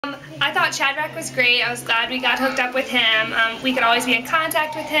I thought Shadrach was great. I was glad we got hooked up with him. We could always be in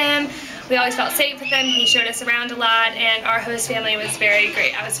contact with him. We always felt safe with him. He showed us around a lot, and our host family was very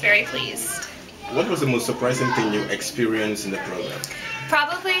great. I was very pleased. What was the most surprising thing you experienced in the program?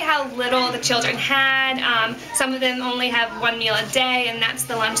 Probably how little the children had. Some of them only have one meal a day, and that's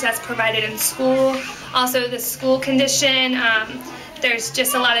the lunch that's provided in school. Also the school condition. There's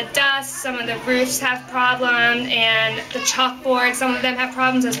just a lot of dust, some of the roofs have problems, and the chalkboard, some of them have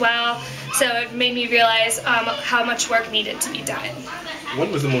problems as well. So it made me realize how much work needed to be done. What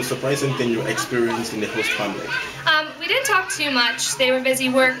was the most surprising thing you experienced in the host family? We didn't talk too much. They were busy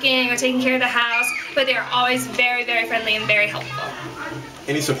working or taking care of the house, but they were always very friendly and very helpful.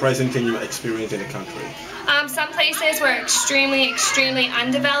 Any surprising thing you experienced in the country? Some places were extremely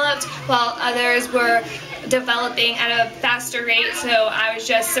undeveloped, while others were developing at a faster rate, so I was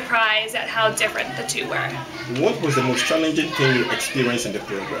just surprised at how different the two were. What was the most challenging thing you experienced in the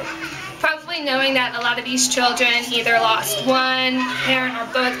program? Probably knowing that a lot of these children either lost one parent or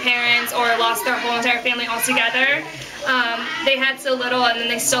both parents, or lost their whole entire family altogether. They had so little, and then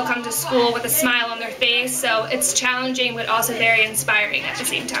they still come to school with a smile on their face, so it's challenging but also very inspiring at the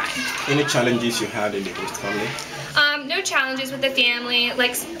same time. Any challenges you had in the host family? No challenges with the family,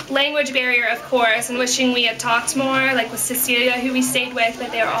 like language barrier of course, and wishing we had talked more, like with Cecilia who we stayed with, but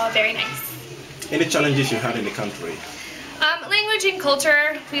they were all very nice. Any challenges you had in the country? Language and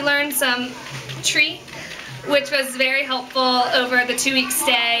culture. We learned some Tree, which was very helpful over the 2-week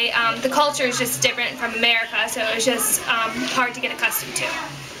stay. The culture is just different from America, so it was just hard to get accustomed to.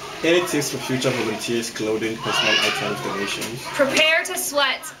 Any tips for future volunteers, clothing, personal items, donations? Prepare to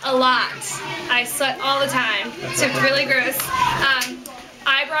sweat a lot. I sweat all the time. It's really gross.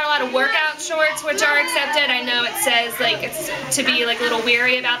 I brought a lot of workout shorts, which are accepted. I know it says like it's to be like a little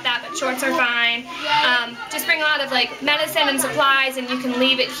weary about that, but shorts are fine. Just bring a lot of like medicine and supplies, and you can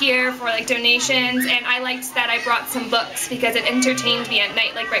leave it here for like donations. And I liked that I brought some books because it entertained me at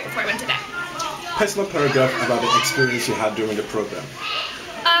night, like right before I went to bed. Personal paragraph about the experience you had during the program.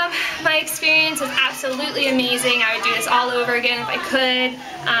 My experience was absolutely amazing. I would do this all over again if I could.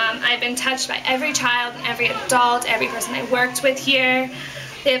 I've been touched by every child and every adult, every person I worked with here.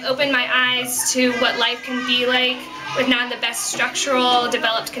 They have opened my eyes to what life can be like with not the best structural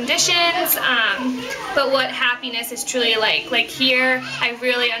developed conditions, but what happiness is truly like. Like here, I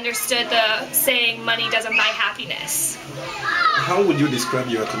really understood the saying, money doesn't buy happiness. How would you describe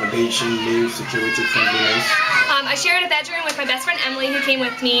your accommodation, meals, security, friendliness? I shared a bedroom with my best friend Emily, who came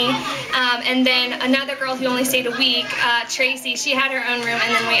with me, and then another girl who only stayed a week, Tracy. She had her own room,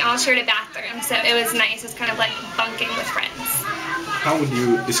 and then we all shared a bathroom, so it was nice. It's kind of like bunking with friends. How would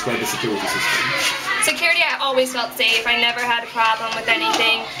you describe the security system? Security, I always felt safe. I never had a problem with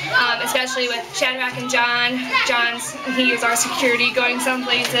anything, especially with Shadrach and John. He was our security going some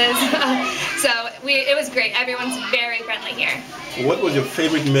places. So it was great. Everyone's very friendly here. What was your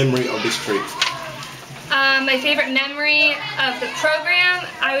favorite memory of this trip? My favorite memory of the program,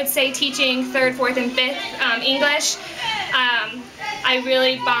 I would say teaching 3rd, 4th, and 5th English. I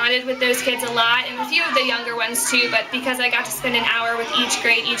really bonded with those kids a lot, and a few of the younger ones too, but because I got to spend an hour with each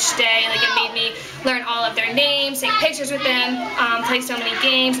grade each day, like it made me learn all of their names, take pictures with them, play so many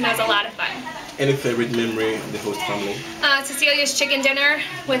games, and it was a lot of fun. Any favorite memory of the host family? Cecilia's chicken dinner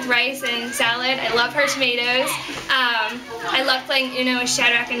with rice and salad. I love her tomatoes. I love playing Uno with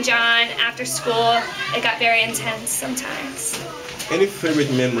Shadrach and John after school. It got very intense sometimes. Any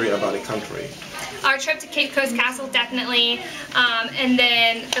favorite memory about the country? Our trip to Cape Coast Castle, definitely, and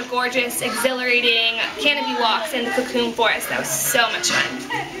then the gorgeous, exhilarating canopy walks in the Cocoon Forest. That was so much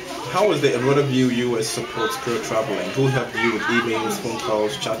fun. How was the Aurora View U.S. support crew traveling? Who helped you with emails, phone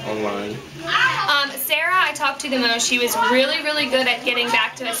calls, chat online? Sarah, I talked to the most. She was really good at getting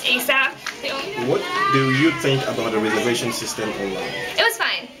back to us ASAP. What do you think about the reservation system online? It was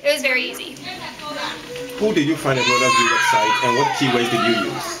fine. It was very easy. Who did you find at Aurora View website, and what keywords did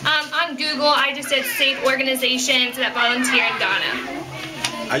you use? On Google, I just did safe organizations that volunteer in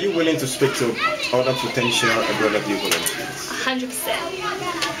Ghana. Are you willing to speak to other potential Aurora View volunteers? 100%.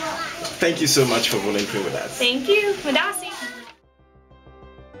 Thank you so much for volunteering with us. Thank you. Madasi.